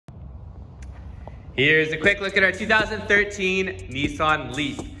Here's a quick look at our 2013 Nissan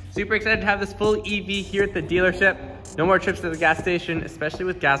Leaf. Super excited to have this full EV here at the dealership. No more trips to the gas station, especially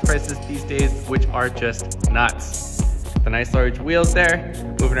with gas prices these days, which are just nuts. The nice large wheels there,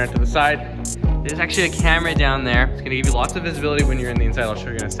 moving around to the side. There's actually a camera down there. It's gonna give you lots of visibility when you're in the inside. I'll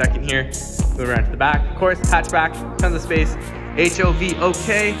show you in a second here. Move around to the back. Of course, hatchback, tons of space. HOV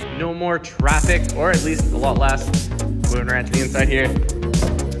okay, no more traffic, or at least a lot less. Moving around to the inside here.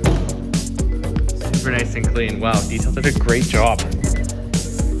 Super nice and clean. Wow, details did a great job.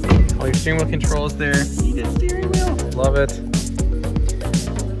 All your steering wheel controls there. Heated steering wheel. Love it.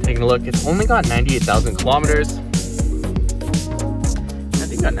 Taking a look, it's only got 98,000 kilometers. I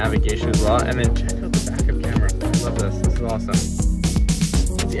think got navigation as well. And then check out the backup camera. I love this. This is awesome.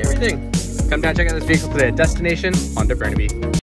 See everything. Come down, check out this vehicle today at Destination Honda Burnaby.